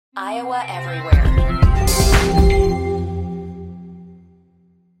Iowa Everywhere.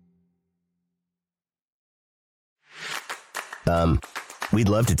 We'd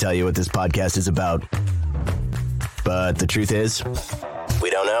love to tell you what this podcast is about, but the truth is, we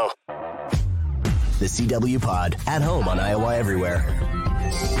don't know. The CW Pod, at home on Iowa Everywhere.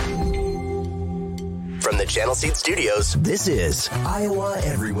 From the Channel Seed Studios, this is Iowa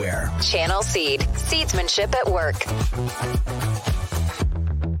Everywhere. Channel Seed. Seedsmanship at work.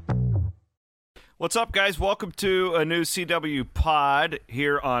 What's up, guys? Welcome to a new CW Pod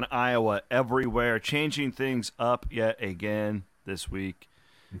here on Iowa Everywhere. Changing things up yet again this week.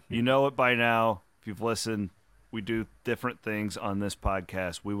 You know it by now. If you've listened, we do different things on this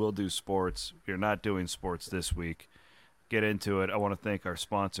podcast. We will do sports. We're not doing sports this week. Get into it. I want to thank our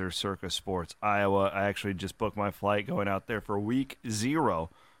sponsor, Circa Sports Iowa. I actually just booked my flight going out there for week 0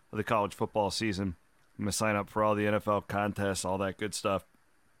 of the college football season. I'm going to sign up for all the NFL contests, all that good stuff.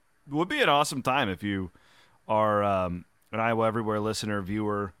 It would be an awesome time if you are an Iowa Everywhere listener,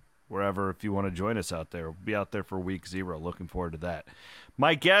 viewer, wherever, if you want to join us out there. We'll be out there for week 0. Looking forward to that.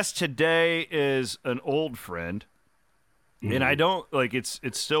 My guest today is an old friend. And I don't, like, it's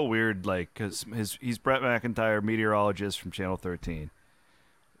still weird, like, because he's Brett McIntyre, meteorologist from Channel 13.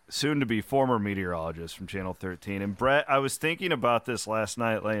 Soon to be former meteorologist from Channel 13. And Brett, I was thinking about this last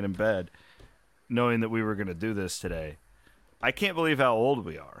night laying in bed, knowing that we were going to do this today. I can't believe how old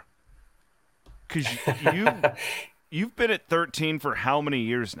we are. Because you've been at 13 for how many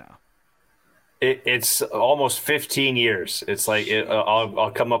years now? It's almost 15 years. It's like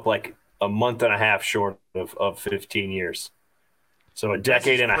I'll come up like a month and a half short of 15 years. So a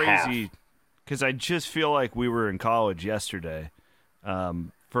decade and a half. Because I just feel like we were in college yesterday. For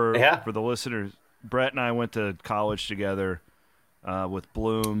the listeners, Brett and I went to college together with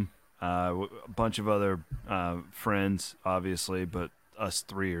Bloom, a bunch of other friends, obviously, but us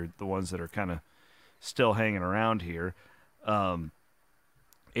three are the ones that are kind of still hanging around here. And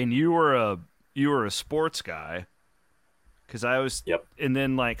you were a sports guy, because I was. Yep. And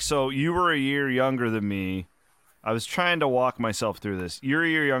then, like, so you were a year younger than me. I was trying to walk myself through this. You're a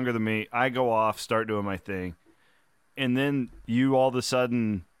year younger than me. I go off, start doing my thing, and then you all of a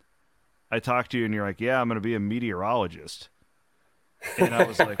sudden, I talk to you, and you're like, "Yeah, I'm going to be a meteorologist." And I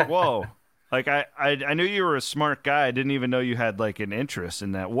was like, "Whoa!" Like I knew you were a smart guy. I didn't even know you had like an interest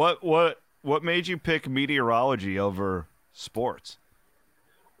in that. What made you pick meteorology over sports?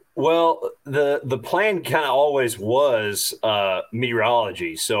 Well, the plan kind of always was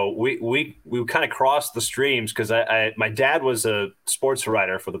meteorology. So we kind of crossed the streams because my dad was a sports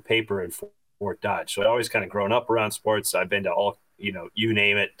writer for the paper in Fort Dodge. So I always kind of grown up around sports. I've been to all, you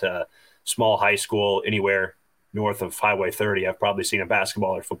name it, small high school, anywhere north of Highway 30. I've probably seen a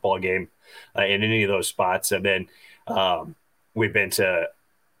basketball or football game in any of those spots. And then we've been to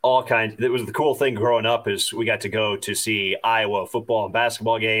all kinds. It was the cool thing growing up is we got to go to see Iowa football and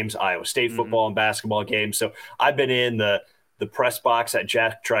basketball games, Iowa State football and basketball games. So I've been in the press box at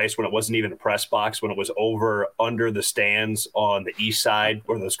Jack Trice when it wasn't even a press box, when it was over under the stands on the east side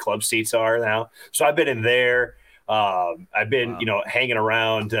where those club seats are now. So I've been in there. I've been, hanging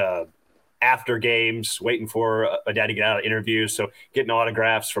around after games, waiting for my dad to get out of interviews. So getting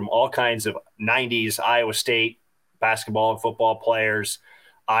autographs from all kinds of 90s Iowa State basketball and football players,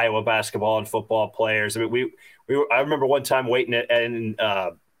 Iowa basketball and football players. I mean, I remember one time waiting in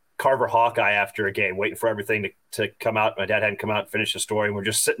Carver Hawkeye after a game, waiting for everything to come out. My dad hadn't come out and finished the story. And we're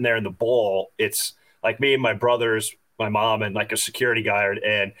just sitting there in the bowl. It's like me and my brothers, my mom, and like a security guard.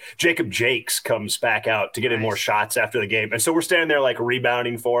 And Jacob Jakes comes back out to get in more shots after the game. And so we're standing there like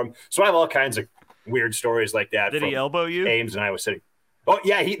rebounding for him. So I have all kinds of weird stories like that. Did he elbow you? Ames and Iowa City. Oh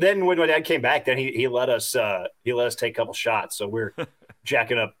yeah. Then when my dad came back, then he let us take a couple shots. So we're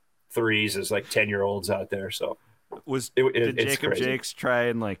jacking up threes as like 10-year-olds out there. So did Jacob Jakes try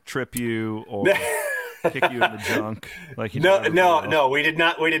and like trip you or kick you in the junk? Like no, we did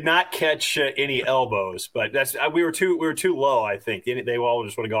not catch any elbows, but we were too low. I think they all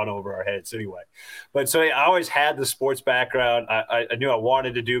just would have gone over our heads anyway. But so I always had the sports background. I knew I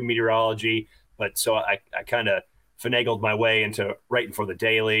wanted to do meteorology, but so I kind of finagled my way into writing for the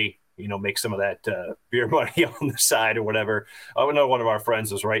Daily. Make some of that beer money on the side or whatever. I know one of our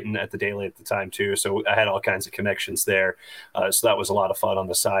friends was writing at the Daily at the time too, so I had all kinds of connections there. So that was a lot of fun on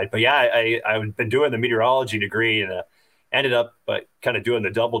the side. But yeah, I've been doing the meteorology degree and ended up kind of doing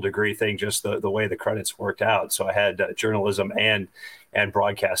the double degree thing, just the way the credits worked out. So I had journalism and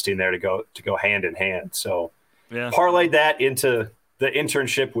broadcasting there to go hand in hand. So parlayed that into the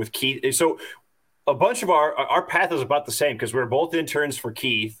internship with Keith. So a bunch of our path is about the same because we were both interns for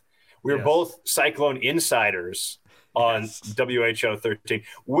Keith. We were both Cyclone insiders on WHO 13,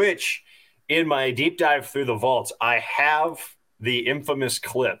 which in my deep dive through the vaults, I have the infamous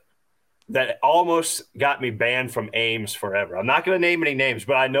clip that almost got me banned from Ames forever. I'm not going to name any names,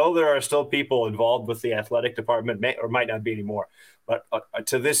 but I know there are still people involved with the athletic department, or might not be anymore, but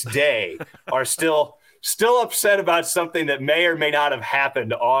to this day are still upset about something that may or may not have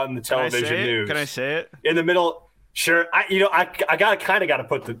happened on the television news. Can I say it? In the middle, sure. I got to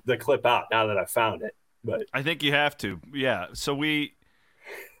put the clip out now that I found it. But I think you have to. Yeah. So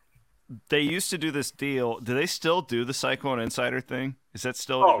they used to do this deal. Do they still do the Cyclone Insider thing? Is that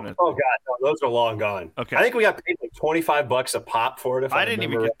still? Oh God, no, those are long gone. Okay. I think we got paid like $25 a pop for it. I didn't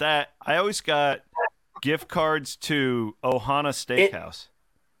even get that. I always got gift cards to Ohana Steakhouse.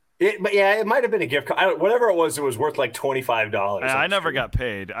 But yeah, it might have been a gift card. Whatever it was worth like $25. I never got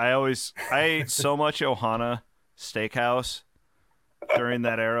paid. I ate so much Ohana Steakhouse during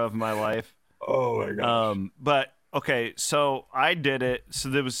that era of my life. Oh my gosh. But okay, so I did it. So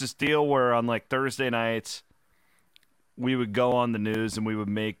there was this deal where on like Thursday nights we would go on the news and we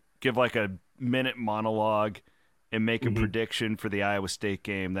would give like a minute monologue and make a prediction for the Iowa State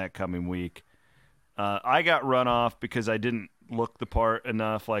game that coming week. I got run off because I didn't look the part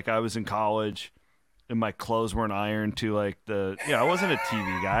enough. Like I was in college and my clothes weren't ironed to like I wasn't a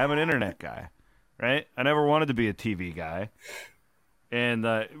TV guy. I'm an internet guy, right? I never wanted to be a TV guy. And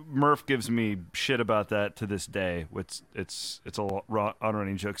Murph gives me shit about that to this day. It's a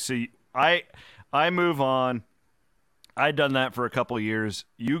on-running joke. See, I move on. I'd done that for a couple of years.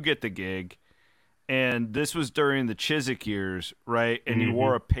 You get the gig. And this was during the Chiswick years, right? And you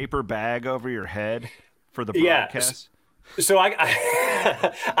wore a paper bag over your head for the broadcast. Yeah. So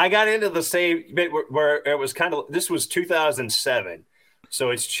I got into the same bit where it was this was 2007.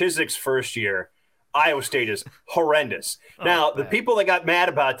 So it's Chiswick's first year. Iowa State is horrendous. Now, the people that got mad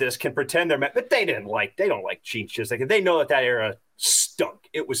about this can pretend they're mad, but they don't like Gene Chiswick. They know that era stunk.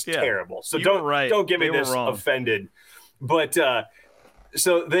 It was terrible. So don't get me this offended. But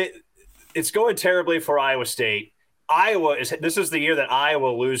so it's going terribly for Iowa State. This is the year that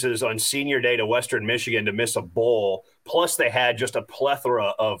Iowa loses on senior day to Western Michigan to miss a bowl. Plus, they had just a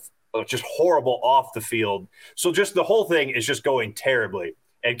plethora of just horrible off the field. So just the whole thing is just going terribly.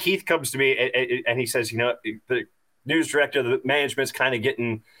 And Keith comes to me and he says, the news director, the management's kind of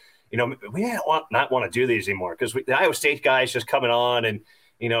getting, we not want to do these anymore because the Iowa State guys just coming on and,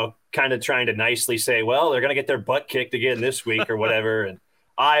 kind of trying to nicely say, well, they're going to get their butt kicked again this week or whatever. And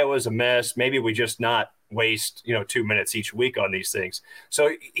Iowa's a mess. Maybe we just not waste, 2 minutes each week on these things.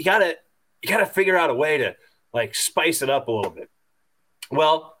 So you gotta figure out a way to like spice it up a little bit.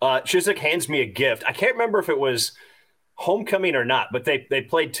 Well, Chiswick hands me a gift. I can't remember if it was homecoming or not, but they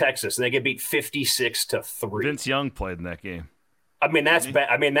played Texas and they get beat 56-3. Vince Young played in that game. I mean, that's bad.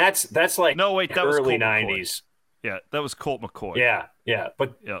 I mean, that's like that early was 90s. Yeah, that was Colt McCoy. Yeah.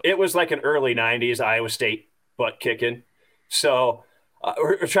 But It was like an early 90s Iowa State butt kicking. So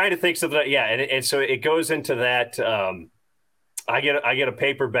we're trying to think something. Yeah, and so it goes into that. I get a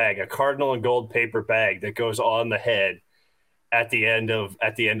paper bag, a cardinal and gold paper bag that goes on the head at the end of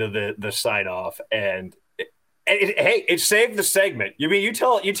the sign off, and it saved the segment. You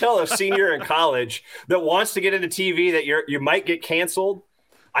tell a senior in college that wants to get into TV that you might get canceled.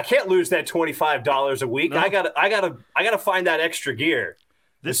 I can't lose that $25 a week. No. I gotta find that extra gear.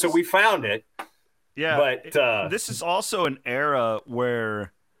 So we found it. Yeah, but this is also an era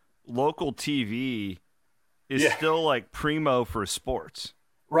where local TV is still like primo for sports.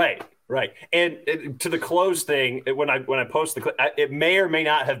 Right. And to the close thing, when I post the clip, it may or may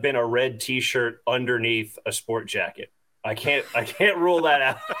not have been a red T-shirt underneath a sport jacket. I can't rule that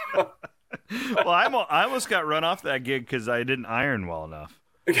out. Well, I almost got run off that gig because I didn't iron well enough.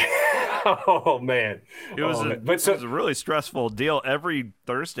 Oh man, it was a really stressful deal. Every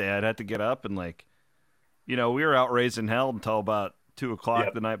Thursday, I'd have to get up and we were out raising hell until about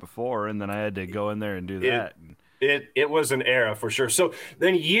 2:00 the night before, and then I had to go in there and do that. It was an era for sure. So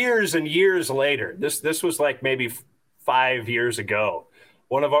then years and years later, this was like maybe 5 years ago.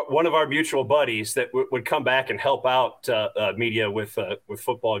 One of our mutual buddies that would come back and help out media with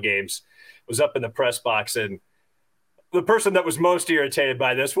football games was up in the press box, and the person that was most irritated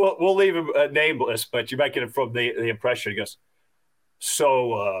by this, we'll leave him nameless, but you might get it from the impression. He goes,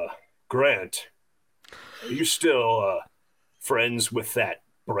 "So, Grant, are you still friends with that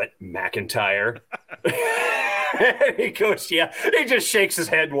Brett McIntyre?" He goes, "Yeah." He just shakes his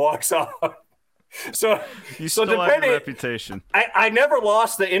head and walks off. So you still have a reputation. I never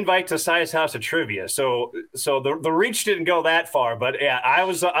lost the invite to Si's House of Trivia, so the reach didn't go that far. But yeah, I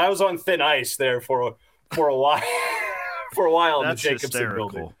was on thin ice there for a while. For a while in the Jacobson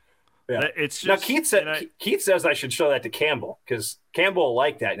building. Yeah. It's now just Keith says I should show that to Campbell because Campbell will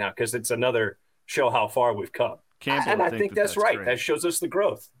like that now because it's another show how far we've come. Campbell and I think that's right. Great. That shows us the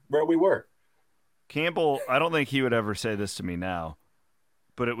growth where we were. Campbell, I don't think he would ever say this to me now,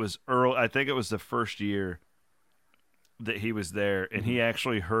 but it was early. I think it was the first year that he was there, and he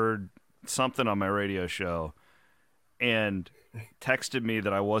actually heard something on my radio show and texted me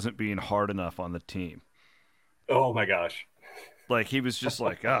that I wasn't being hard enough on the team. Oh my gosh. Like he was just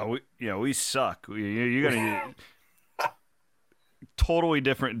like, oh, we suck. You're going to totally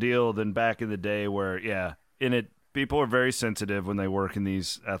different deal than back in the day where, people are very sensitive when they work in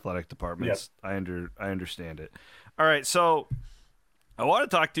these athletic departments. Yep. I understand it. All right. So I want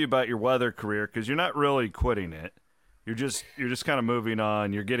to talk to you about your weather career because you're not really quitting it. You're just kind of moving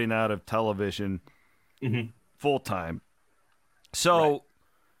on. You're getting out of television full time. So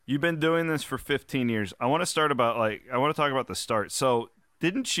you've been doing this for 15 years. I want to talk about the start. So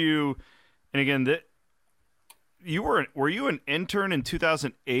didn't you, and again, were you an intern in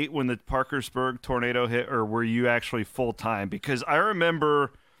 2008 when the Parkersburg tornado hit, or were you actually full time? Because I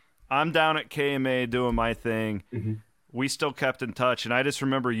remember I'm down at KMA doing my thing. Mm-hmm. We still kept in touch, and I just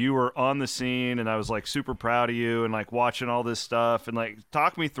remember you were on the scene, and I was like super proud of you, and like watching all this stuff, and like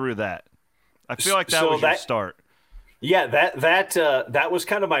talk me through that. I feel like that was your start. Yeah, that was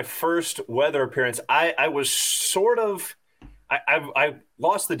kind of my first weather appearance. I was sort of, I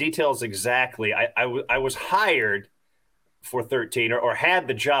lost the details exactly. I was hired for 13 or had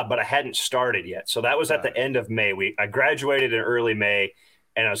the job, but I hadn't started yet. So that was at the end of May. I graduated in early May,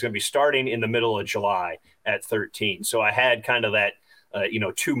 and I was going to be starting in the middle of July at 13. So I had kind of that,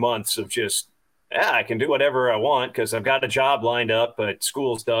 2 months of just, I can do whatever I want because I've got a job lined up, but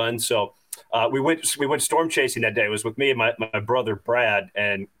school's done. So we went storm chasing that day. It was with me and my brother Brad,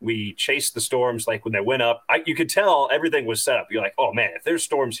 and we chased the storms. Like when they went up, you could tell everything was set up. You're like, oh man, if there's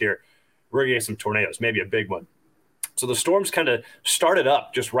storms here, we're gonna get some tornadoes, maybe a big one. So the storms kind of started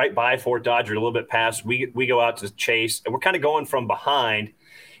up just right by Fort Dodge, or a little bit past. We go out to chase, and we're kind of going from behind,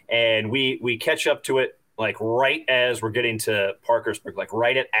 and we catch up to it like right as we're getting to Parkersburg, like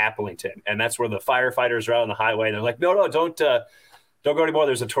right at Applington, and that's where the firefighters are out on the highway. And they're like, no, don't go anymore.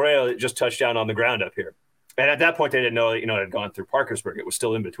 There's a tornado that just touched down on the ground up here. And at that point, they didn't know that, it had gone through Parkersburg. It was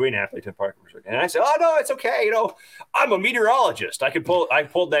still in between Applington and Parkersburg. And I said, oh, no, it's okay. I'm a meteorologist. I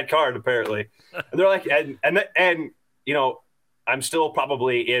pulled that card, apparently. And they're like, and I'm still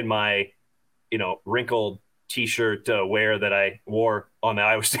probably in my, wrinkled T-shirt wear that I wore on the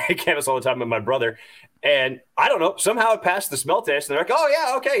Iowa State campus all the time with my brother. And I don't know, somehow it passed the smell test. And they're like, oh,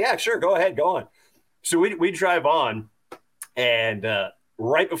 yeah, okay, yeah, sure, go ahead, go on. So we drive on. And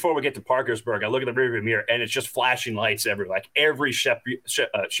right before we get to Parkersburg, I look at the rearview mirror, and it's just flashing lights everywhere. Like every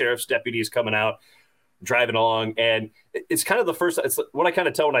sheriff's deputy is coming out, driving along, and it's kind of the first. It's what I kind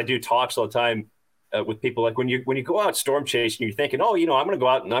of tell when I do talks all the time with people. Like when you go out storm chasing, you're thinking, oh, I'm going to go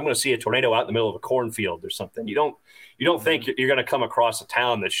out and I'm going to see a tornado out in the middle of a cornfield or something. You don't think you're going to come across a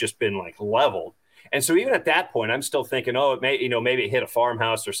town that's just been like leveled. And so even at that point, I'm still thinking, oh, it may, maybe it hit a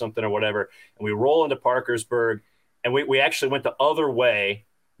farmhouse or something or whatever. And we roll into Parkersburg. And we actually went the other way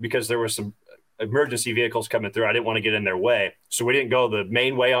because there were some emergency vehicles coming through. I didn't want to get in their way. So we didn't go the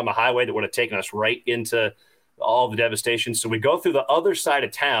main way on the highway that would have taken us right into all the devastation. So we go through the other side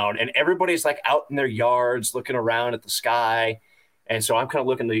of town, and everybody's like out in their yards looking around at the sky. And so I'm kind of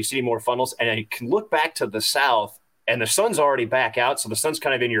looking, do you see more funnels? And I can look back to the south, and the sun's already back out. So the sun's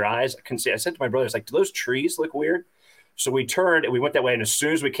kind of in your eyes. I couldn't see. I said to my brother, do those trees look weird? So we turned and we went that way. And as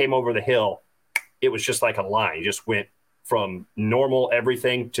soon as we came over the hill, it was just like a line. It just went from normal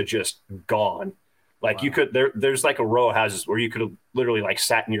everything to just gone. Like wow. You could, there's like a row of houses where you could have literally like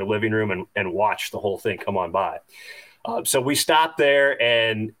sat in your living room and watched the whole thing come on by. So we stopped there,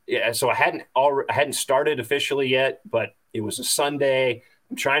 and so I hadn't started officially yet, but it was a Sunday.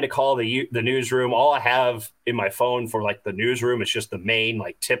 I'm trying to call the newsroom. All I have in my phone for like the newsroom is just the main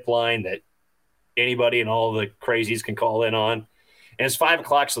like tip line that anybody and all the crazies can call in on. And it's 5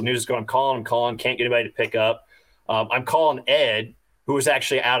 o'clock, so the news is going, I'm calling, can't get anybody to pick up. I'm calling Ed, who was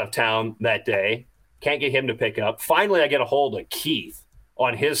actually out of town that day. Can't get him to pick up. Finally, I get a hold of Keith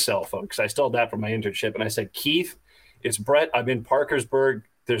on his cell phone because I still had that from my internship. And I said, Keith, it's Brett. I'm in Parkersburg.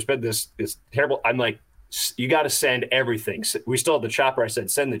 There's been this terrible – I'm like, you got to send everything. We still have the chopper. I said,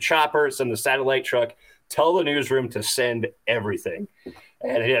 send the chopper, send the satellite truck. Tell the newsroom to send everything.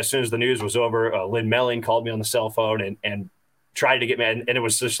 And as soon as the news was over, Lynn Melling called me on the cell phone and tried to get me, and it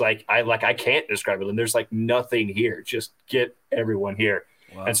was just like I can't describe it. And there's like nothing here. Just get everyone here.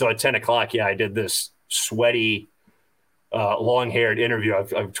 Wow. And so at 10 o'clock, I did this sweaty, long-haired interview.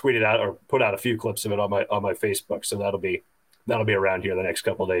 I've tweeted out or put out a few clips of it on my Facebook. So that'll be that'll be around here the next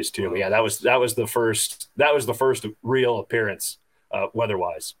couple of days too. But yeah, that was the first real appearance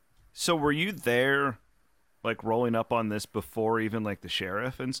weather-wise. So were you there, like rolling up on this before even like the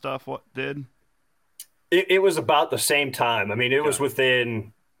sheriff and stuff? What did? It was about the same time. I mean, it was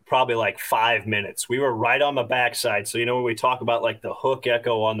within probably like 5 minutes. We were right on the backside. So, when we talk about like the hook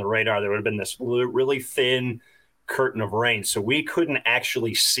echo on the radar, there would have been this really thin curtain of rain. So we couldn't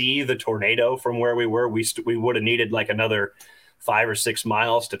actually see the tornado from where we were. We would have needed like another 5 or 6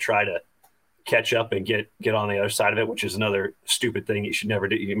 miles to try to catch up and get on the other side of it, which is another stupid thing you should never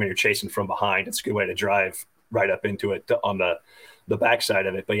do. When you're chasing from behind, it's a good way to drive right up into it on the backside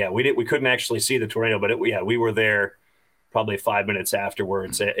of it. But yeah, we couldn't actually see the tornado, but we were there probably 5 minutes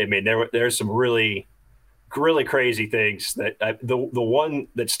afterwards. I mean, there's some really crazy things that the one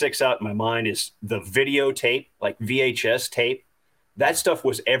that sticks out in my mind is the videotape, like VHS tape. That stuff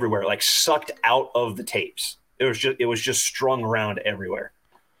was everywhere, like sucked out of the tapes. It was just strung around everywhere.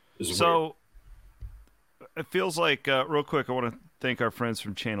 So weird. It feels like real quick, I want to thank our friends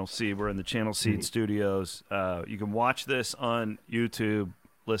from Channel C. We're in the Channel C studios. You can watch this on YouTube,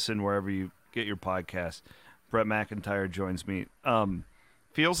 listen wherever you get your podcast. Brett McIntyre joins me.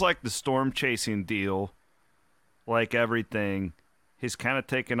 Feels like the storm chasing deal, like everything, has kind of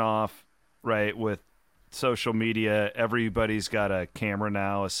taken off, right, with social media. Everybody's got a camera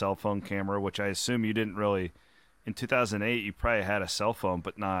now, a cell phone camera, which I assume you didn't really. In 2008, you probably had a cell phone,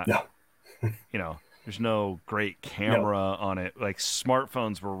 but not, there's no great camera on it. Like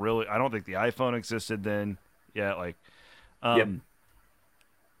smartphones were really, I don't think the iPhone existed then. Yeah. Like, how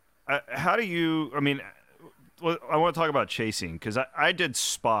do you, I want to talk about chasing because I did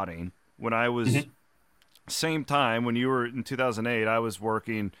spotting when I was same time when you were in 2008. I was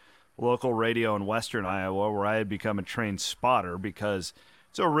working local radio in Western Iowa where I had become a trained spotter because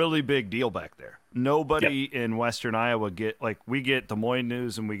it's a really big deal back there. Nobody in Western Iowa we get Des Moines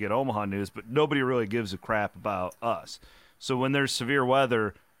news and we get Omaha news, but nobody really gives a crap about us. So when there's severe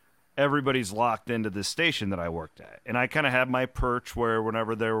weather, everybody's locked into this station that I worked at. And I kind of had my perch where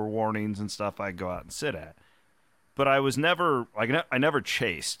whenever there were warnings and stuff, I'd go out and sit at. But I was never, I never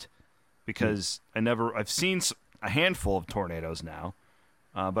chased because I've seen a handful of tornadoes now,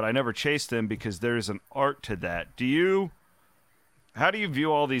 but I never chased them because there's an art to that. How do you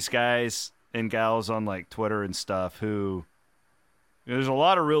view all these guys and gals on like Twitter and stuff who, there's a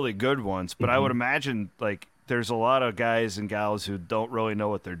lot of really good ones, but I would imagine like there's a lot of guys and gals who don't really know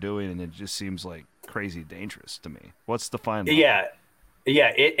what they're doing, and it just seems like crazy dangerous to me. What's the fine line?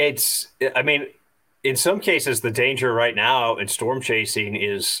 Yeah. In some cases, the danger right now in storm chasing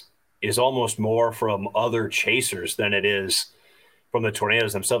is almost more from other chasers than it is from the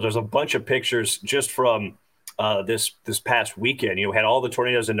tornadoes themselves. There's a bunch of pictures just from this past weekend. We had all the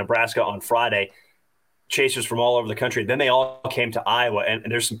tornadoes in Nebraska on Friday, chasers from all over the country. Then they all came to Iowa,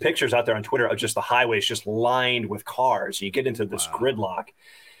 and there's some pictures out there on Twitter of just the highways just lined with cars. You get into this gridlock.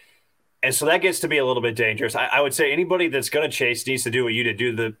 And so that gets to be a little bit dangerous. I would say anybody that's going to chase needs to do what you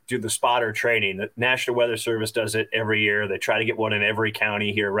did, do the spotter training. The National Weather Service does it every year. They try to get one in every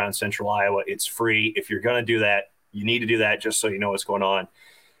county here around central Iowa. It's free. If you're going to do that, you need to do that just so you know what's going on.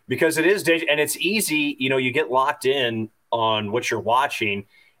 Because it is dangerous, and it's easy, you get locked in on what you're watching.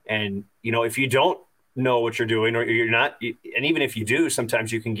 And, if you don't know what you're doing or you're not, and even if you do,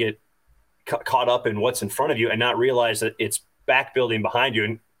 sometimes you can get caught up in what's in front of you and not realize that it's back building behind you.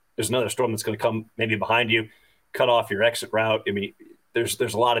 And there's another storm that's going to come maybe behind you, cut off your exit route. There's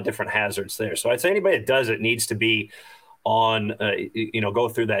a lot of different hazards there. So I'd say anybody that does it needs to be on, go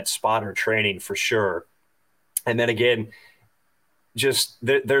through that spotter training for sure. And then again, just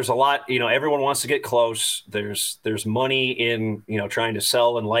there's a lot, everyone wants to get close. There's money in, trying to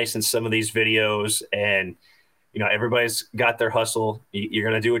sell and license some of these videos, and, everybody's got their hustle. You're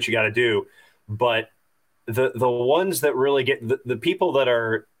going to do what you got to do. But the ones that really get the people that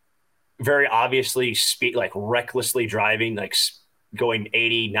are very obviously like recklessly driving, like going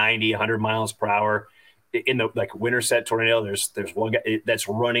 80, 90, 100 miles per hour in the like Winterset tornado, there's one guy that's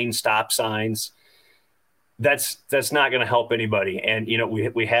running stop signs. That's not going to help anybody. And,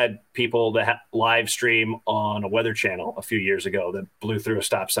 we had people that live stream on a weather channel a few years ago that blew through a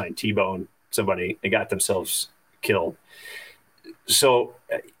stop sign, T-bone somebody, and got themselves killed. So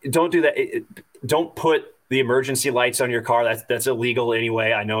don't do that. Don't put the emergency lights on your car. That's illegal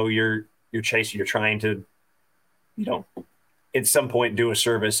anyway. I know you're chasing, you're trying to, at some point do a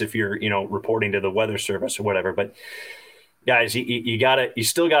service if you're, reporting to the weather service or whatever. But guys, you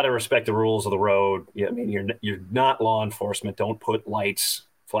still gotta respect the rules of the road. You're not law enforcement. Don't put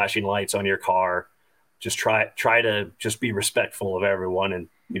flashing lights on your car. Just try to just be respectful of everyone. And,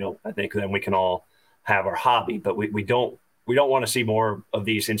 I think then we can all have our hobby, but we don't we don't want to see more of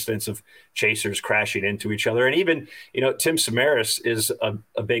these incidents of chasers crashing into each other. And even, Tim Samaras is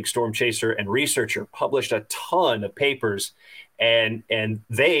a big storm chaser and researcher, published a ton of papers. And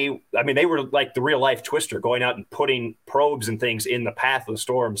they were like the real life Twister, going out and putting probes and things in the path of the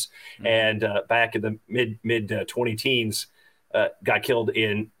storms. Mm-hmm. And back in the mid 2010s, got killed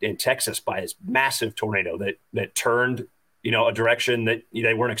in Texas by this massive tornado that turned, a direction that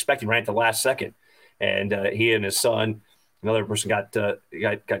they weren't expecting right at the last second. And he and his son, another person got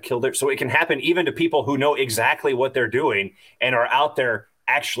killed there. So it can happen even to people who know exactly what they're doing and are out there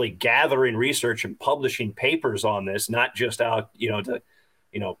actually gathering research and publishing papers on this, not just out, to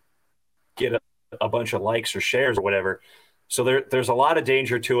get a bunch of likes or shares or whatever. So there's a lot of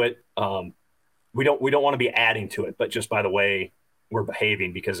danger to it. We don't want to be adding to it, but just by the way we're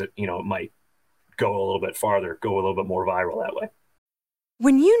behaving, because it might go a little bit farther, go a little bit more viral that way.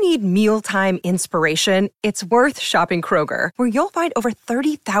 When you need mealtime inspiration, it's worth shopping Kroger, where you'll find over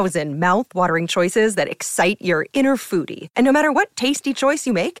 30,000 mouth-watering choices that excite your inner foodie. And no matter what tasty choice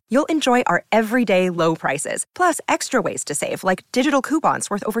you make, you'll enjoy our everyday low prices, plus extra ways to save, like digital coupons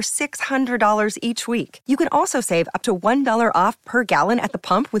worth over $600 each week. You can also save up to $1 off per gallon at the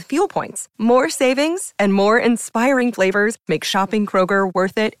pump with fuel points. More savings and more inspiring flavors make shopping Kroger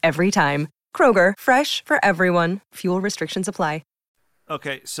worth it every time. Kroger, fresh for everyone. Fuel restrictions apply.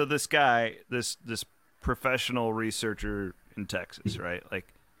 Okay, so this guy, this professional researcher in Texas, right?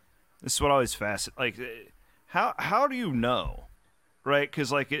 Like, this is what always fascinates. Like, how do you know, right? Because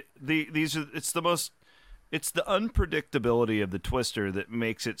like it's the unpredictability of the Twister that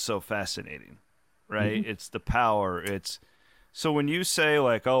makes it so fascinating, right? Mm-hmm. It's the power. So when you say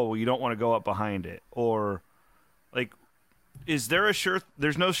like, oh, well, you don't want to go up behind it, or like, there's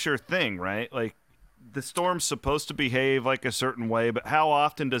no sure thing, right? Like, the storm's supposed to behave like a certain way, but how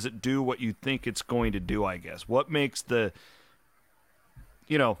often does it do what you think it's going to do, I guess? What makes it's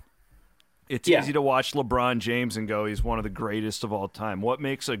easy to watch LeBron James and go, he's one of the greatest of all time. What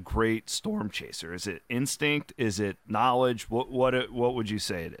makes a great storm chaser? Is it instinct? Is it knowledge? What would you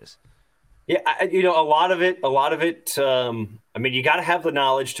say it is? Yeah, a lot of it, you got to have the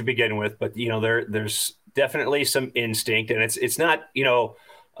knowledge to begin with, but there's definitely some instinct, and it's not,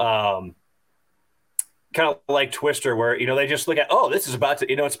 kind of like Twister, where they just look at, oh, this is about to,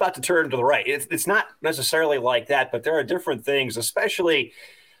 it's about to turn to the right. It's not necessarily like that, but there are different things, especially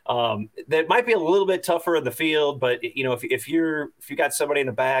that might be a little bit tougher in the field. But if you got somebody in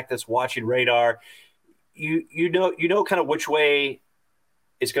the back that's watching radar, you know kind of which way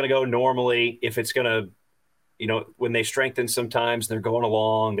it's going to go normally. If it's going to, when they strengthen, sometimes they're going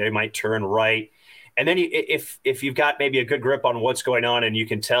along, they might turn right, and then if you've got maybe a good grip on what's going on, and you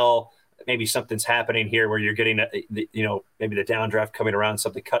can tell maybe something's happening here where you're getting, maybe the downdraft coming around,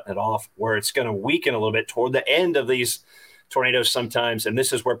 something cutting it off, where it's going to weaken a little bit toward the end of these tornadoes sometimes. And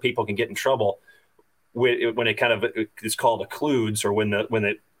this is where people can get in trouble when it kind of, it's called occludes, or when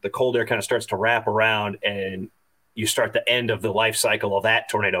the cold air kind of starts to wrap around and you start the end of the life cycle of that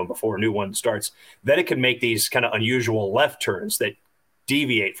tornado before a new one starts. Then it can make these kind of unusual left turns that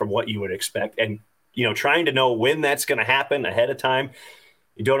deviate from what you would expect. And, trying to know when that's going to happen ahead of time,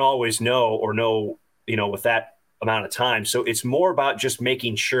 you don't always know with that amount of time. So it's more about just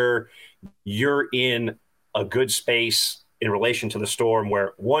making sure you're in a good space in relation to the storm,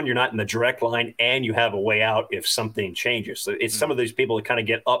 where one, you're not in the direct line, and you have a way out if something changes. So it's some of these people that kind of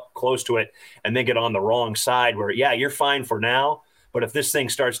get up close to it and then get on the wrong side, where, yeah, you're fine for now, but if this thing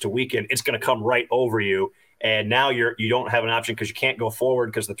starts to weaken, it's going to come right over you. And now you don't have an option, because you can't go forward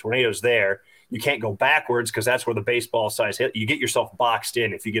because the tornado's there. You can't go backwards because that's where the baseball size hit. You get yourself boxed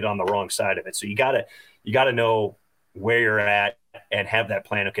in if you get on the wrong side of it. So you gotta know where you're at and have that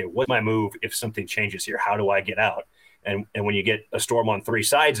plan. Okay, what's my move if something changes here? How do I get out? And when you get a storm on three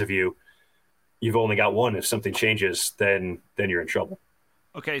sides of you, you've only got one. If something changes, then you're in trouble.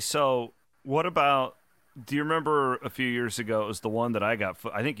 Okay, so what about? Do you remember a few years ago? It was the one that I got.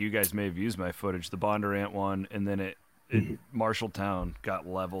 I think you guys may have used my footage, the Bondurant one, and then Marshalltown got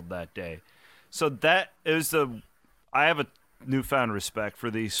leveled that day. So that is I have a newfound respect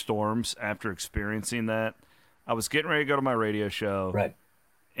for these storms after experiencing that. I was getting ready to go to my radio show, right,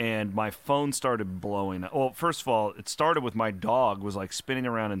 and my phone started blowing up. Well, first of all, it started with my dog was like spinning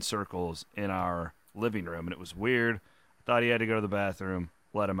around in circles in our living room, and it was weird. I thought he had to go to the bathroom.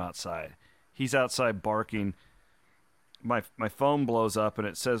 Let him outside. He's outside barking. My phone blows up, and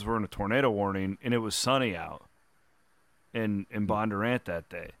it says we're in a tornado warning, and it was sunny out in Bondurant that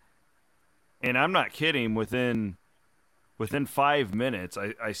day. And I'm not kidding. Within 5 minutes,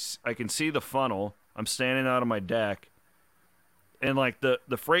 I can see the funnel. I'm standing out on my deck, and like the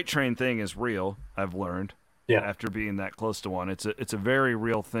freight train thing is real. I've learned. after being that close to one. It's a very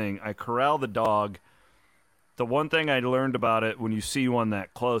real thing. I corral the dog. The one thing I learned about it when you see one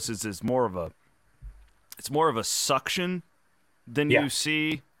that close is it's more of a suction than you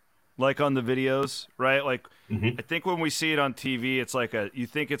see like on the videos, right? Like I think when we see it on TV, it's like you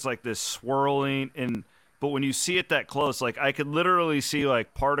think it's like this swirling, but when you see it that close, like I could literally see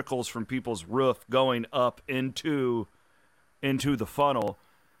like particles from people's roof going up into the funnel.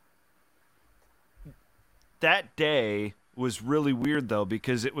 That day was really weird, though,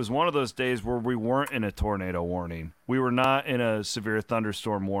 because it was one of those days where we weren't in a tornado warning. We were not in a severe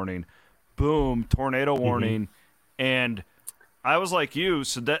thunderstorm warning. Boom, tornado warning. And I was like you,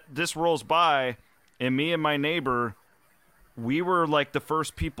 so that this rolls by, and me and my neighbor, we were like the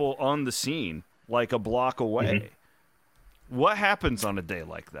first people on the scene, like a block away. What happens on a day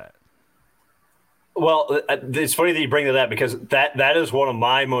like that? Well, it's funny that you bring that up because that is one of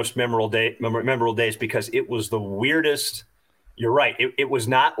my most memorable days because it was the weirdest. You're right. It was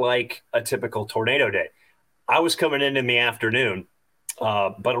not like a typical tornado day. I was coming in the afternoon,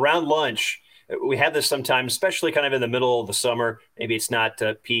 but around lunch, we have this sometimes, especially kind of in the middle of the summer. Maybe it's not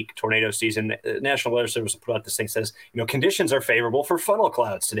peak tornado season. The National Weather Service will put out this thing that says, conditions are favorable for funnel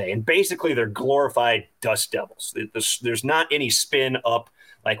clouds today. And basically they're glorified dust devils. There's not any spin up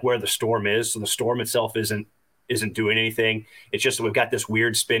like where the storm is. So the storm itself isn't doing anything. It's just that we've got this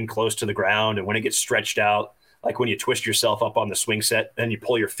weird spin close to the ground. And when it gets stretched out, like when you twist yourself up on the swing set, then you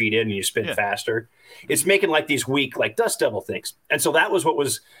pull your feet in and you spin faster. It's making like these weak, like dust devil things. And so that was what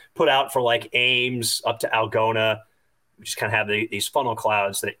was put out for like Ames up to Algona. We just kind of have these funnel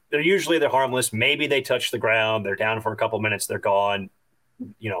clouds that they're harmless. Maybe they touch the ground. They're down for a couple minutes. They're gone.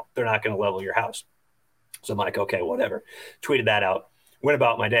 They're not going to level your house. So I'm like, okay, whatever. Tweeted that out. Went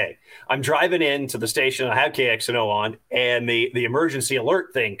about my day. I'm driving into the station. I have KXNO on, and the emergency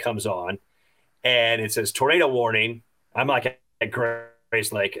alert thing comes on, and it says tornado warning. I'm like at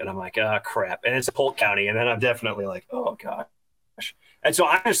Grace Lake, and I'm like, oh, crap. And it's Polk County, and then I'm definitely like, oh, gosh. And so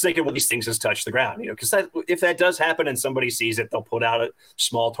I'm just thinking, well, these things just touch the ground, because if that does happen and somebody sees it, they'll put out a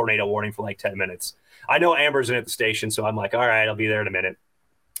small tornado warning for like 10 minutes. I know Amber's in at the station, so I'm like, all right, I'll be there in a minute.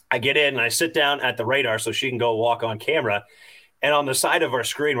 I get in, and I sit down at the radar so she can go walk on camera. And on the side of our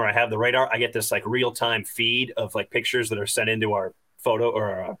screen where I have the radar, I get this like real-time feed of like pictures that are sent into our photo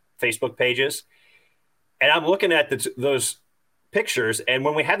or our Facebook pages. And I'm looking at those pictures. And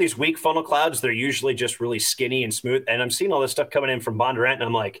when we have these weak funnel clouds, they're usually just really skinny and smooth. And I'm seeing all this stuff coming in from Bondurant. And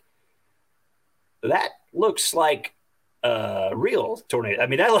I'm like, that looks like a real tornado. I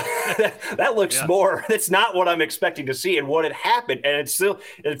mean, that looks more, that's not what I'm expecting to see and what had happened. And it's still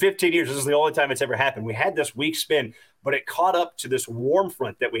in 15 years, this is the only time it's ever happened. We had this weak spin, but it caught up to this warm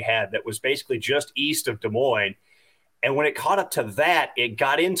front that we had that was basically just east of Des Moines. And when it caught up to that, it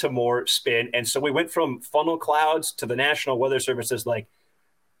got into more spin. And so we went from funnel clouds to the National Weather Service's like,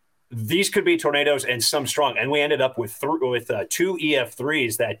 these could be tornadoes and some strong. And we ended up with two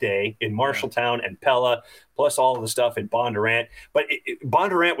EF3s that day in Marshalltown and Pella, plus all of the stuff in Bondurant. But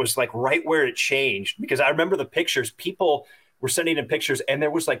Bondurant was like right where it changed, because I remember the pictures. People were sending in pictures, and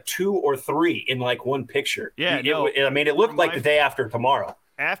there was like 2 or 3 in like one picture. Yeah, it looked like the day after tomorrow.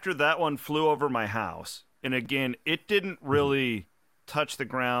 After that one flew over my house, and again, it didn't really touch the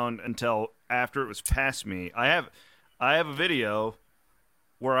ground until after it was past me. I have a video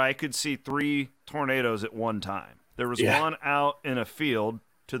where I could see 3 tornadoes at one time. There was one out in a field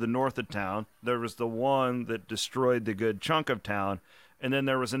to the north of town. There was the one that destroyed the good chunk of town. And then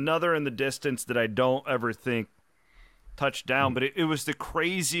there was another in the distance that I don't ever think touched down. But it was the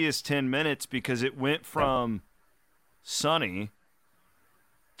craziest 10 minutes because it went from sunny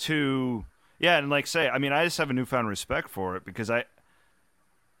to, and like say, I mean, I just have a newfound respect for it because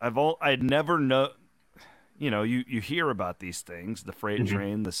I'd never know. You hear about these things, the freight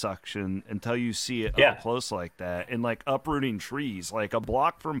train, the suction, until you see it up close like that. And like uprooting trees, like a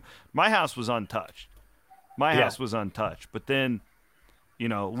block from my house was untouched. House was untouched. But then,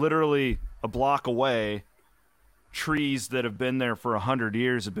 literally a block away, trees that have been there for 100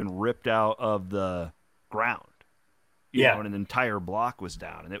 years have been ripped out of the ground. You know, and an entire block was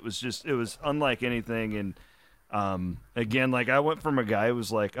down. And it was unlike anything. And again, like I went from a guy who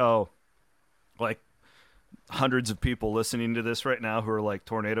was like, hundreds of people listening to this right now who are like,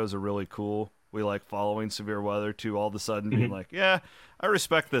 tornadoes are really cool, we like following severe weather, to all of a sudden being like, I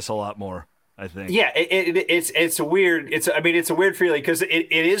respect this a lot more, I think. It's a weird feeling because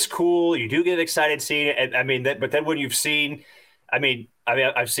it is cool. You do get excited seeing it. But then when you've seen,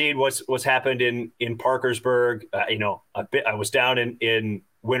 I've seen what's happened in Parkersburg. I was down in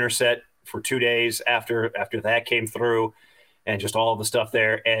Winterset for 2 days after that came through, and just all the stuff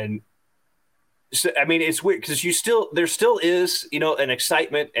there. And So, I mean, it's weird because there still is, an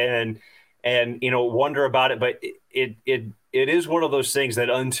excitement and wonder about it, but it is one of those things that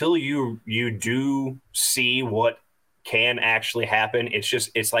until you do see what can actually happen,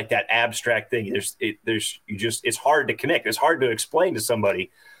 it's like that abstract thing. It's hard to connect. It's hard to explain to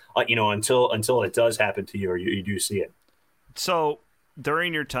somebody, until it does happen to you or you do see it. So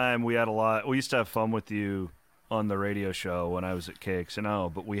during your time, we used to have fun with you on the radio show when I was at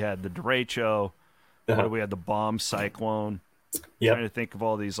KXNO, but we had the derecho, we had the bomb cyclone. Yep. Trying to think of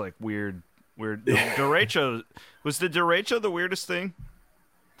all these like weird derecho. Was the derecho the weirdest thing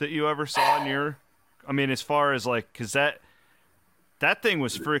that you ever saw in your? I mean, as far as like, because that thing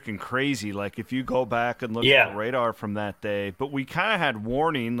was freaking crazy. Like if you go back and look at the radar from that day, but we kind of had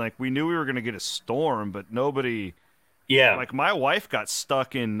warning. Like we knew we were going to get a storm, but nobody. Yeah. Like my wife got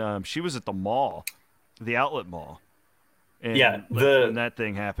stuck in. She was at the mall, the outlet mall. And when that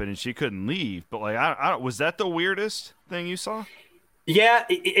thing happened, and she couldn't leave. But like, I don't. Was that the weirdest thing you saw? Yeah,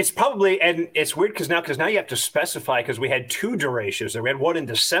 it's probably, and it's weird because now you have to specify because we had two derechos. We had one in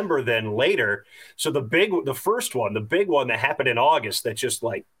December, then later. So the big one that happened in August that just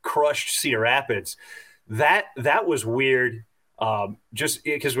like crushed Cedar Rapids. That was weird. Just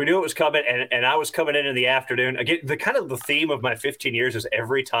because we knew it was coming, and I was coming in the afternoon. Again, the theme of my 15 years is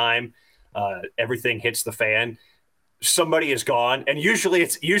every time everything hits the fan, somebody is gone, and usually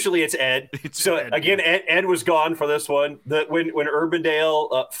it's Ed. Ed, again, Ed was gone for this one. When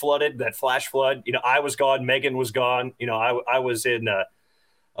Urbandale flooded, that flash flood, I was gone. Megan was gone. I was in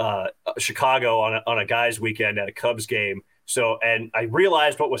Chicago on a guys' weekend at a Cubs game. So, and I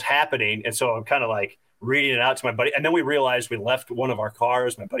realized what was happening, and so I'm kind of like reading it out to my buddy, and then we realized we left one of our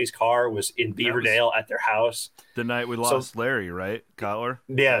cars. My buddy's car was in Beaverdale at their house. The night we lost Larry, right? Kotler?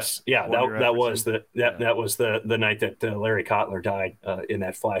 Yes, yeah, that was the night that Larry Kotler died in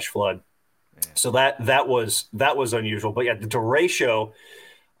that flash flood. Yeah. So that was unusual. But yeah, the derecho.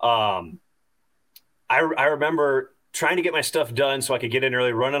 I remember trying to get my stuff done so I could get in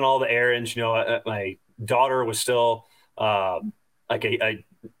early, running all the errands. My daughter was still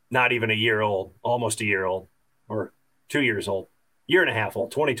not even a year old, almost a year old, or 2 years old, year and a half old,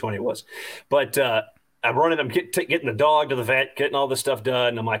 2020 was. But I'm running, I'm getting the dog to the vet, getting all this stuff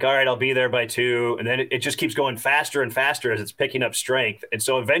done. I'm like, all right, I'll be there by 2. And then it just keeps going faster and faster as it's picking up strength. And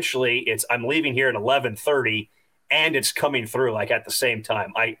so eventually I'm leaving here at 11:30 and it's coming through like at the same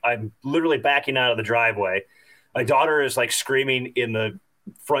time. I'm literally backing out of the driveway. My daughter is like screaming in the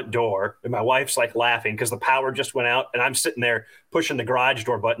front door, and my wife's like laughing because the power just went out, and I'm sitting there pushing the garage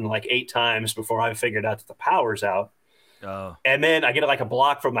door button like 8 times before I figured out that the power's out. Oh. And then I get like a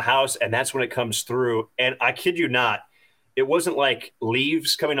block from the house, and that's when it comes through. And I kid you not, it wasn't like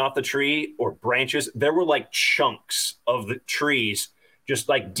leaves coming off the tree or branches. There were like chunks of the trees just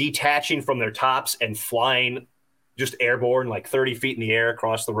like detaching from their tops and flying just airborne like 30 feet in the air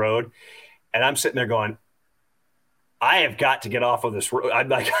across the road. And I'm sitting there going, I have got to get off of this road. I'm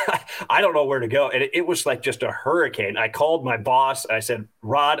like, I don't know where to go. And it was like just a hurricane. I called my boss. I said,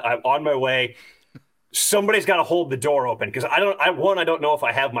 Rod, I'm on my way. Somebody's got to hold the door open because I don't know if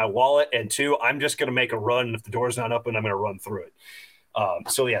I have my wallet, and 2, I'm just going to make a run. If the door's not open, I'm going to run through it.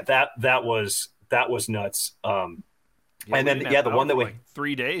 So yeah, that was nuts. And then the one that we like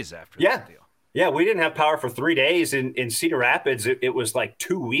 3 days after. That deal. Yeah, we didn't have power for 3 days in Cedar Rapids. It was like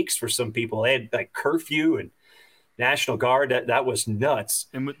 2 weeks for some people. They had like curfew and National Guard. That was nuts.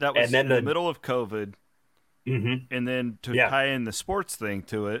 And that was in the middle of COVID. Mm-hmm. And then to tie in the sports thing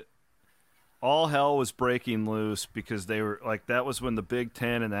to it, all hell was breaking loose because they were like, that was when the Big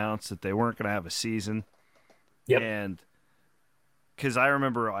Ten announced that they weren't going to have a season. Yep. And because I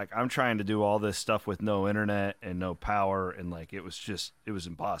remember like I'm trying to do all this stuff with no internet and no power, and like it was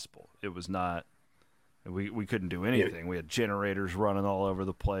impossible. It was not. We couldn't do anything. We had generators running all over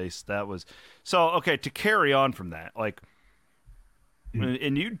the place. That was so okay. To carry on from that, like,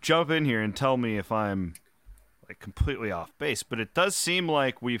 and you jump in here and tell me if I'm like completely off base, but it does seem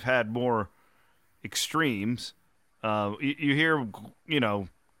like we've had more extremes. You hear,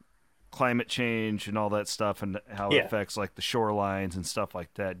 climate change and all that stuff, and how it affects like the shorelines and stuff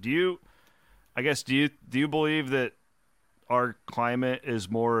like that. Do you believe that our climate is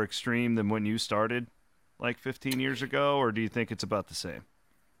more extreme than when you started? Like 15 years ago, or do you think it's about the same?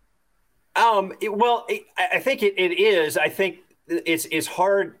 I think it is. I think it's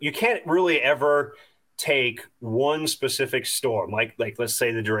hard. You can't really ever take one specific storm, like let's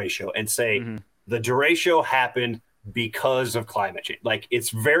say the derecho, and say the derecho happened because of climate change. Like it's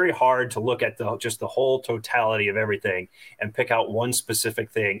very hard to look at just the whole totality of everything and pick out one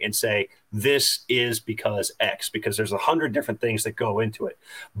specific thing and say this is because X, because there's 100 different things that go into it.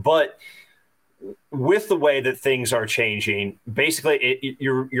 But with the way that things are changing, basically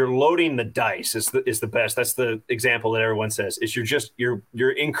you're loading the dice is the best. That's the example that everyone says. Is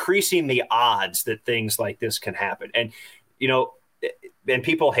you're increasing the odds that things like this can happen. And and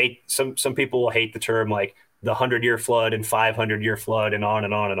people hate some people will hate the term like the 100-year flood and 500-year flood and on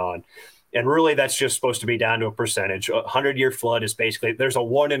and on and on. And really, that's just supposed to be down to a percentage. A 100-year flood is basically there's a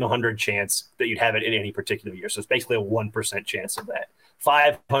 1 in 100 chance that you'd have it in any particular year. So it's basically a 1% chance of that.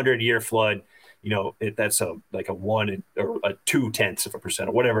 500-year flood, that's like a 1 or a 0.2%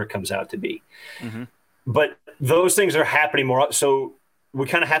 or whatever it comes out to be. Mm-hmm. But those things are happening more. So we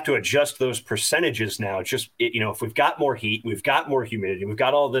kind of have to adjust those percentages now. If we've got more heat, we've got more humidity, we've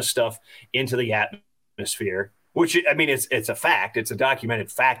got all this stuff into the atmosphere. Which, I mean, it's a fact. It's a documented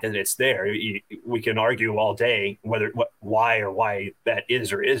fact that it's there. We can argue all day why that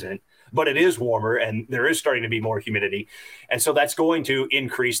is or isn't, but it is warmer and there is starting to be more humidity. And so that's going to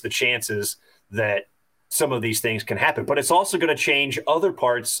increase the chances that some of these things can happen. But it's also going to change other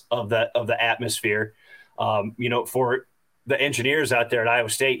parts of the atmosphere. For the engineers out there at Iowa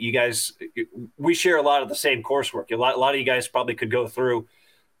State, you guys, we share a lot of the same coursework. A lot of you guys probably could go through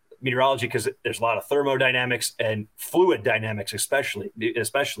meteorology because there's a lot of thermodynamics and fluid dynamics, especially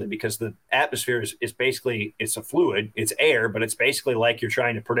because the atmosphere is basically, it's a fluid, it's air, but it's basically like you're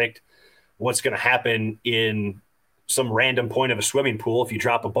trying to predict what's going to happen in some random point of a swimming pool. If you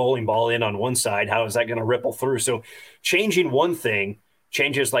drop a bowling ball in on one side, how is that going to ripple through? So changing one thing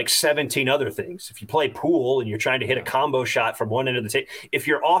changes like 17 other things. If you play pool and you're trying to hit a combo shot from one end of the table, if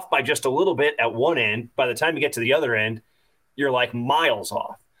you're off by just a little bit at one end, by the time you get to the other end, you're like miles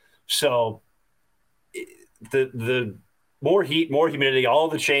off. So the more heat, more humidity, all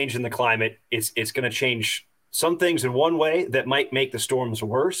the change in the climate, it's going to change some things in one way that might make the storms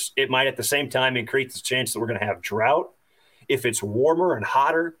worse. It might at the same time increase the chance that we're going to have drought. If it's warmer and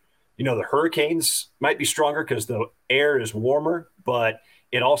hotter, the hurricanes might be stronger because the air is warmer, but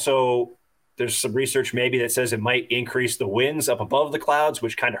it also, there's some research maybe that says it might increase the winds up above the clouds,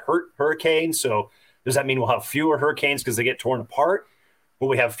 which kind of hurt hurricanes. So does that mean we'll have fewer hurricanes because they get torn apart? Will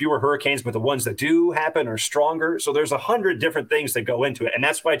we have fewer hurricanes, but the ones that do happen are stronger? So there's 100 different things that go into it. And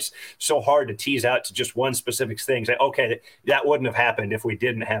that's why it's so hard to tease out to just one specific thing. Say, okay, that wouldn't have happened if we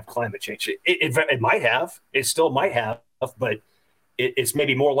didn't have climate change. It might have. It still might have, but it's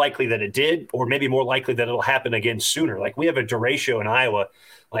maybe more likely that it did, or maybe more likely that it'll happen again sooner. Like we have a derecho in Iowa,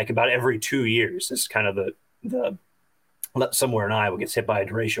 like about every 2 years. This is kind of the somewhere in Iowa gets hit by a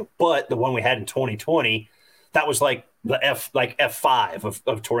derecho. But the one we had in 2020, that was like the F5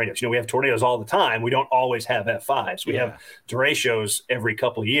 of tornadoes. We have tornadoes all the time. We don't always have F5s. We have derechos every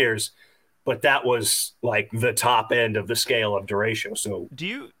couple of years, but that was like the top end of the scale of derecho. So do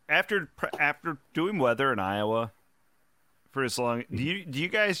you, after doing weather in Iowa for as long, do you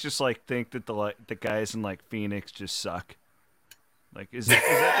guys just like think that the guys in like Phoenix just suck? Like, is that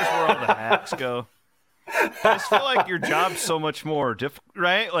just where all the hacks go? I just feel like your job's so much more difficult,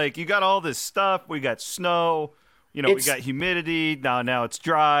 right? Like you got all this stuff. We got snow, we got humidity. Now it's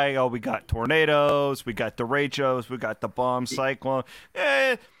dry. Oh, we got tornadoes. We got derechos. We got the bomb cyclone.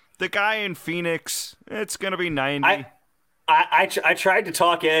 The guy in Phoenix, it's going to be 90. I tried to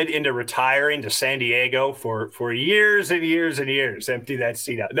talk Ed into retiring to San Diego for years and years and years. Empty that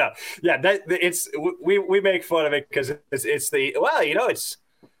seat out. No, yeah, we make fun of it because it's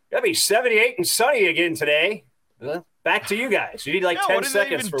gonna be 78 and sunny again today. Back to you guys. You need like 10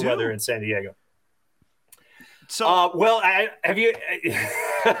 seconds for weather in San Diego. So, I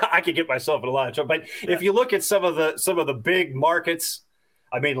could get myself in a lot of trouble. But if you look at some of the big markets,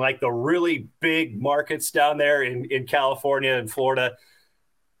 I mean, like the really big markets down there in California and Florida,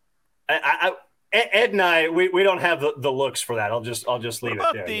 Ed and I, we don't have the looks for that. I'll just leave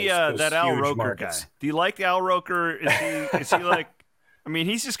it there. That Al Roker guy? Do you like Al Roker? Is he like? I mean,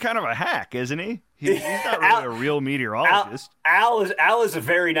 he's just kind of a hack, isn't he? He's not really a real meteorologist. Al is a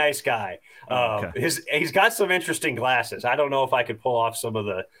very nice guy. He's got some interesting glasses. I don't know if I could pull off some of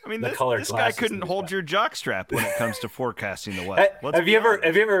the colored glasses. This guy couldn't hold your jockstrap when it comes to forecasting the weather. Have you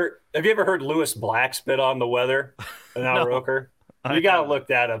ever heard Lewis Black spit on the weather? An Al Roker? You got to look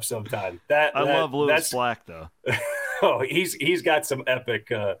that up sometime. I love Lewis Black though. Oh, he's got some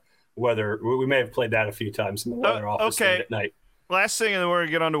epic weather. We may have played that a few times in the weather office at night. Last thing, and then we're going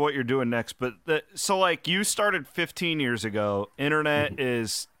to get on to what you're doing next. But so, like, you started 15 years ago. Internet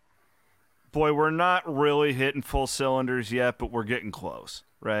is, boy, we're not really hitting full cylinders yet, but we're getting close,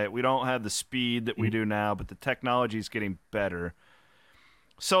 right? We don't have the speed that we do now, but the technology is getting better.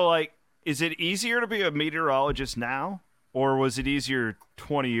 So, like, is it easier to be a meteorologist now, or was it easier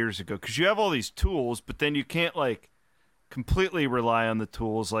 20 years ago? Because you have all these tools, but then you can't, like, completely rely on the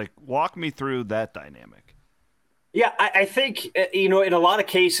tools. Like, walk me through that dynamic. Yeah, I think, in a lot of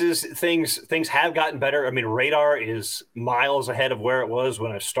cases, things have gotten better. I mean, radar is miles ahead of where it was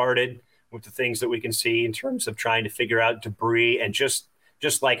when I started with the things that we can see in terms of trying to figure out debris and just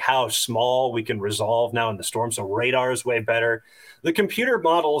like how small we can resolve now in the storm. So radar is way better. The computer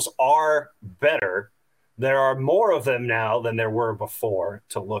models are better. There are more of them now than there were before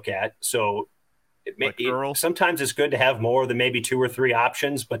to look at. So sometimes it's good to have more than maybe 2 or 3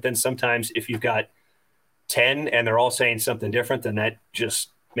 options. But then sometimes if you've got 10 and they're all saying something different, then that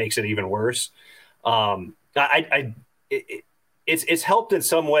just makes it even worse. It's helped in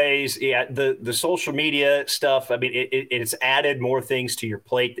some ways. Yeah, the social media stuff. I mean, it's added more things to your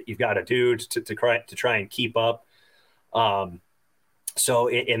plate that you've got to do to try and keep up. So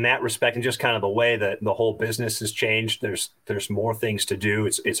in that respect, and just kind of the way that the whole business has changed, there's more things to do.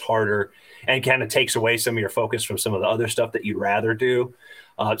 It's harder and kind of takes away some of your focus from some of the other stuff that you'd rather do.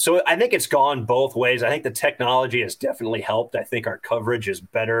 So I think it's gone both ways. I think the technology has definitely helped. I think our coverage is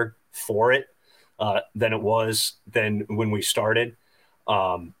better for it than it was than when we started.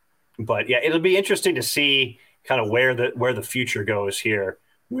 But yeah, it'll be interesting to see kind of where the future goes here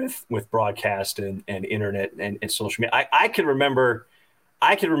with broadcast and internet and social media. I can remember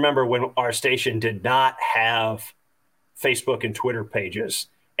when our station did not have Facebook and Twitter pages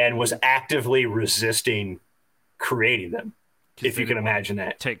and was actively resisting creating them. If you can imagine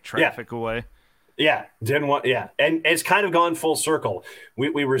that. Take traffic away. Yeah, didn't want. Yeah, and it's kind of gone full circle.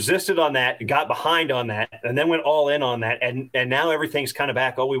 We resisted on that, got behind on that, and then went all in on that, and now everything's kind of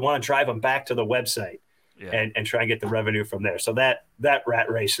back. Oh, we want to drive them back to the website, and try and get the revenue from there. So that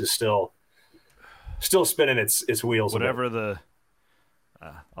rat race is still spinning its wheels. Whatever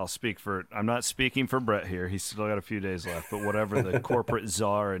I'm not speaking for Brett here. He's still got a few days left, but whatever the corporate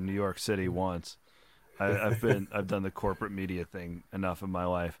czar in New York City wants. I've done the corporate media thing enough in my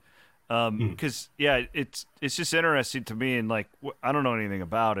life, because it's just interesting to me, and like I don't know anything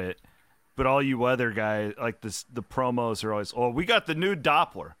about it, but all you weather guys like this, the promos are always, we got the new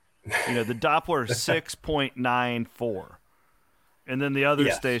Doppler, the Doppler 6.94, and then the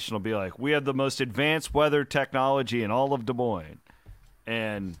other station will be like, we have the most advanced weather technology in all of Des Moines,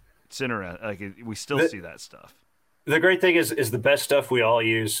 and it's interesting. Like we still see that stuff. The great thing is the best stuff we all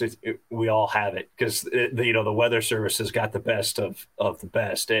use. We all have it because the Weather Service has got the best of the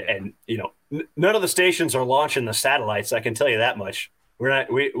best, and none of the stations are launching the satellites. I can tell you that much.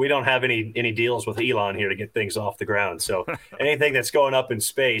 We don't have any deals with Elon here to get things off the ground. So anything that's going up in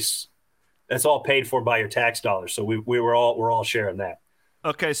space, that's all paid for by your tax dollars. So we're all sharing that.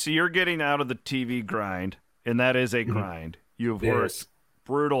 Okay, so you're getting out of the TV grind, and that is a grind. You've worked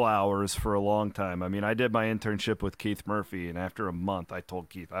brutal hours for a long time. I mean, I did my internship with Keith Murphy, and after a month, I told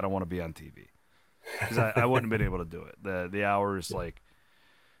Keith, I don't want to be on TV because I wouldn't have been able to do it. The hours, like,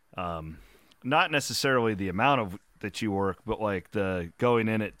 not necessarily the amount of that you work, but like the going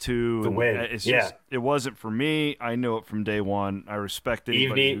in at 2. The way, it wasn't for me. I knew it from day one. I respect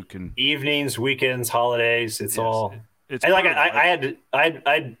anybody who can. Evenings, weekends, holidays. It's all. And like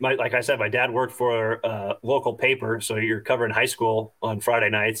like I said, my dad worked for a local paper, so you're covering high school on Friday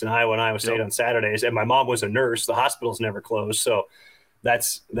nights and Iowa State on Saturdays. And my mom was a nurse; the hospitals never closed, so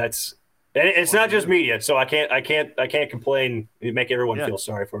that's. And it's not just media, so I can't complain. You make everyone feel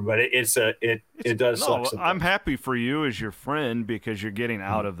sorry for me, but it does suck sometimes. I'm happy for you as your friend because you're getting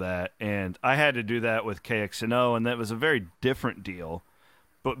out of that, and I had to do that with KXNO, and that was a very different deal.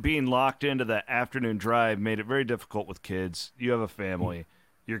 But being locked into that afternoon drive made it very difficult with kids. You have a family.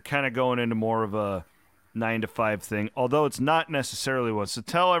 You're kind of going into more of a 9 to 5 thing, although it's not necessarily one. So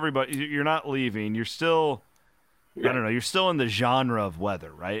tell everybody you're not leaving. You're still, I don't know, you're still in the genre of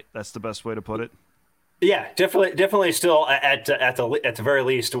weather, right? That's the best way to put it. Yeah, definitely still at the very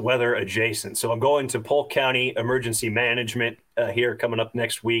least weather adjacent. So I'm going to Polk County Emergency Management here coming up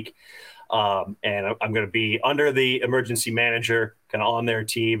next week. And I'm going to be under the emergency manager, kind of on their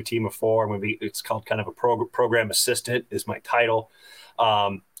team, a team of 4. It's called kind of a program assistant is my title.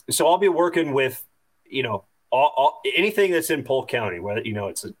 So I'll be working with, anything that's in Polk County, whether,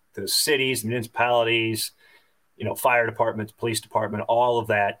 it's the cities, municipalities, fire departments, police department, all of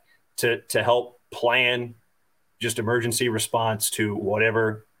that to help plan just emergency response to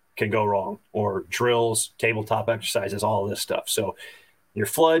whatever can go wrong, or drills, tabletop exercises, all of this stuff. So your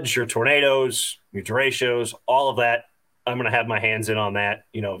floods, your tornadoes, your derechos, all of that, I'm going to have my hands in on that.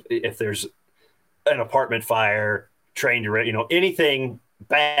 If there's an apartment fire, train anything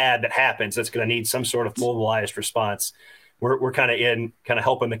bad that happens that's going to need some sort of mobilized response, we're kind of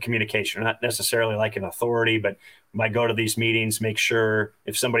helping the communication. We're not necessarily like an authority, but we might go to these meetings, make sure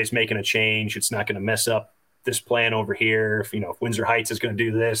if somebody's making a change, it's not going to mess up this plan over here. If Windsor Heights is going to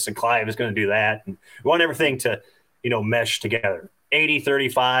do this and Clive is going to do that, and we want everything to mesh together.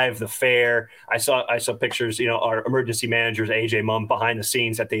 80-35, the fair. I saw pictures. Our emergency managers AJ Mum behind the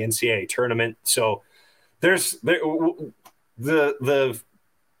scenes at the NCAA tournament. So the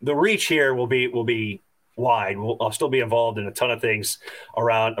reach here will be wide. I'll still be involved in a ton of things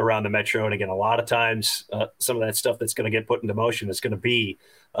around the metro, and again, a lot of times some of that stuff that's going to get put into motion is going to be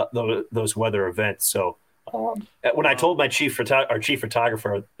those weather events. So when I told my chief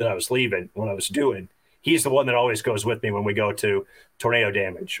photographer that I was leaving, what I was doing, he's the one that always goes with me when we go to tornado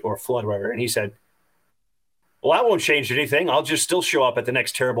damage or flood weather, and he said, well, that won't change anything. I'll just still show up at the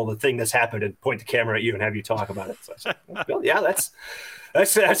next terrible thing that's happened and point the camera at you and have you talk about it. So I said, well, yeah, that's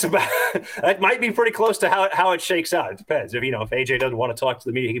about that might be pretty close to how it shakes out. It depends. If AJ doesn't want to talk to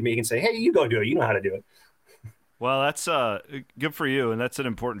the media, he can say, hey, you go do it. You know how to do it. Well, that's good for you, and that's an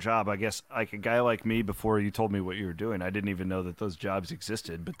important job. I guess like a guy like me, before you told me what you were doing, I didn't even know that those jobs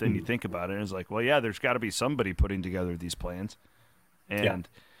existed. But then you think about it, and it's like, well, yeah, there's got to be somebody putting together these plans. And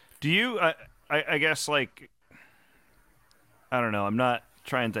do you, I guess, like, I don't know, I'm not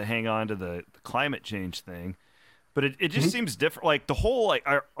trying to hang on to the climate change thing, but it just seems different. Like the whole, like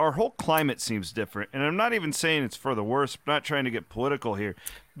our whole climate seems different. And I'm not even saying it's for the worse. I'm not trying to get political here,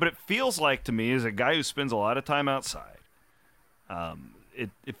 but it feels like to me, as a guy who spends a lot of time outside, it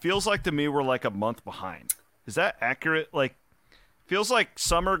feels like to me we're like a month behind. Is that accurate? Like, feels like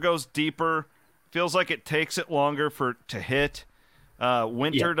summer goes deeper. Feels like it takes it longer to hit.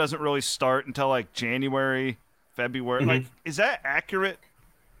 Winter doesn't really start until like January, February. Like, is that accurate?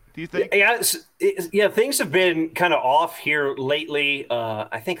 Do you think? Yeah, things have been kind of off here lately.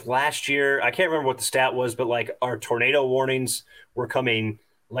 I think last year, I can't remember what the stat was, but like our tornado warnings were coming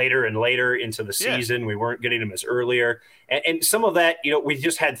later and later into the season. We weren't getting them as earlier. And some of that, we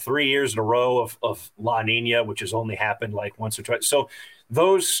just had 3 years in a row of La Nina, which has only happened like once or twice. So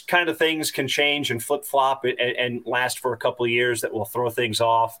those kind of things can change and flip-flop and last for a couple of years that will throw things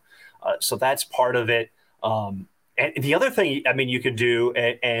off. So that's part of it. And the other thing, I mean, you could do,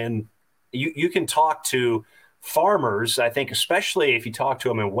 and you can talk to farmers, I think, especially if you talk to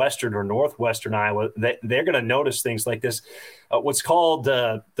them in western or northwestern Iowa, that they're going to notice things like this. What's called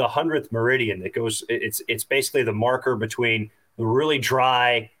the 100th meridian. It's basically the marker between the really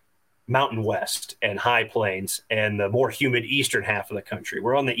dry Mountain West and high plains and the more humid eastern half of the country.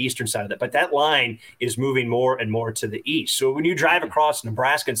 We're on the eastern side of that, but that line is moving more and more to the east. So when you drive across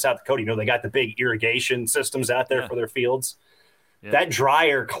Nebraska and South Dakota, they got the big irrigation systems out there for their fields. Yeah. That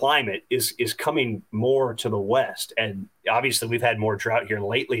drier climate is coming more to the west. And obviously we've had more drought here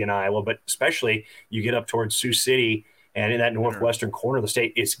lately in Iowa, but especially you get up towards Sioux City and in that northwestern corner of the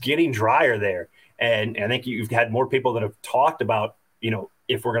state, it's getting drier there. And I think you've had more people that have talked about,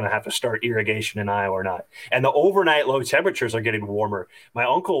 if we're going to have to start irrigation in Iowa or not. And the overnight low temperatures are getting warmer. My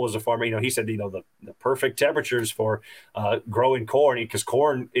uncle was a farmer. He said, the perfect temperatures for growing corn, because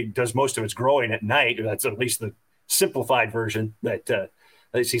corn, it does most of its growing at night. That's at least the simplified version that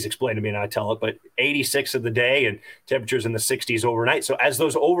he's explained to me, and I tell it. But 86 of the day and temperatures in the 60s overnight. So as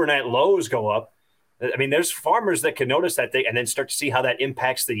those overnight lows go up, I mean, there's farmers that can notice that and then start to see how that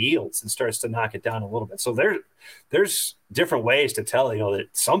impacts the yields and starts to knock it down a little bit. So there's different ways to tell, that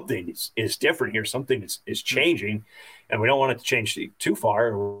something is different here. Something is changing, and we don't want it to change too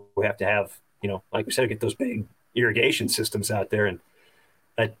far. We have to have, like we said, get those big irrigation systems out there, and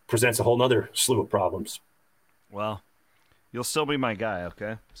that presents a whole nother slew of problems. Well, you'll still be my guy,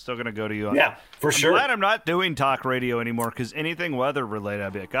 okay? Still going to go to you. Yeah, for sure. I'm glad I'm not doing talk radio anymore, because anything weather related,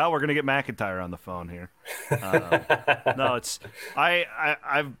 I'd be like, we're going to get McIntyre on the phone here. No,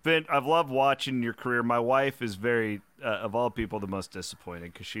 I've loved watching your career. My wife is very, of all people, the most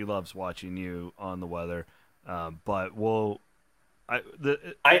disappointed, because she loves watching you on the weather. But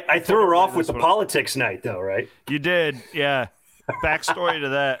I threw her off with the politics night, though, right? You did, yeah. Backstory to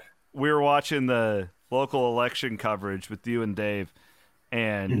that: we were watching the local election coverage with you and Dave,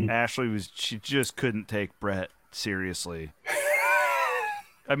 and Ashley she just couldn't take Brett seriously.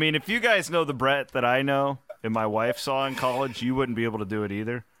 I mean, if you guys know the Brett that I know and my wife saw in college, you wouldn't be able to do it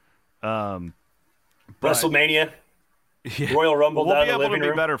either. WrestleMania, Royal Rumble, we'll down be the able living to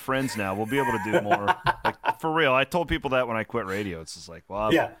room. be better friends now. We'll be able to do more. Like, for real, I told people that when I quit radio. It's just like, well,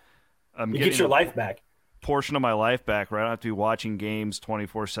 I'm you getting get your life back. Portion of my life back, right? I don't have to be watching games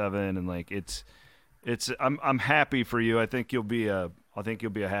 24/7, and like I'm happy for you. I think you'll be a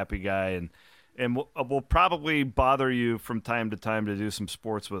happy guy, and we'll probably bother you from time to time to do some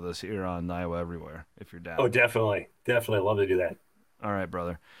sports with us here on Iowa Everywhere if you're down. Oh, definitely, love to do that. All right,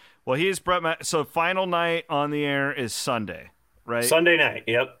 brother. Well, he's Brett. So final night on the air is Sunday, right? Sunday night.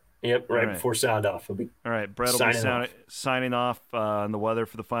 Yep. Yep, right before sound off. All right, Brett will be signing off on the weather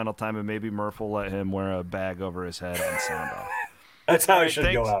for the final time, and maybe Murph will let him wear a bag over his head on sound off. That's how it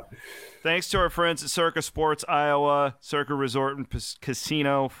should go out. Thanks to our friends at Circa Sports Iowa, Circa Resort and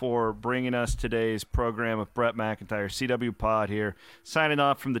Casino for bringing us today's program with Brett McIntyre. CW Pod here, signing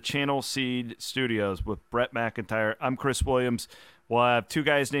off from the Channel Seed Studios with Brett McIntyre. I'm Chris Williams. We'll have two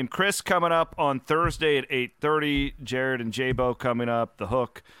guys named Chris coming up on Thursday at 8:30. Jared and J-Bo coming up. The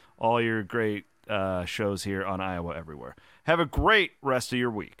Hook. All your great shows here on Iowa Everywhere. Have a great rest of your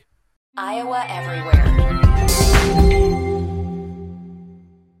week. Iowa Everywhere.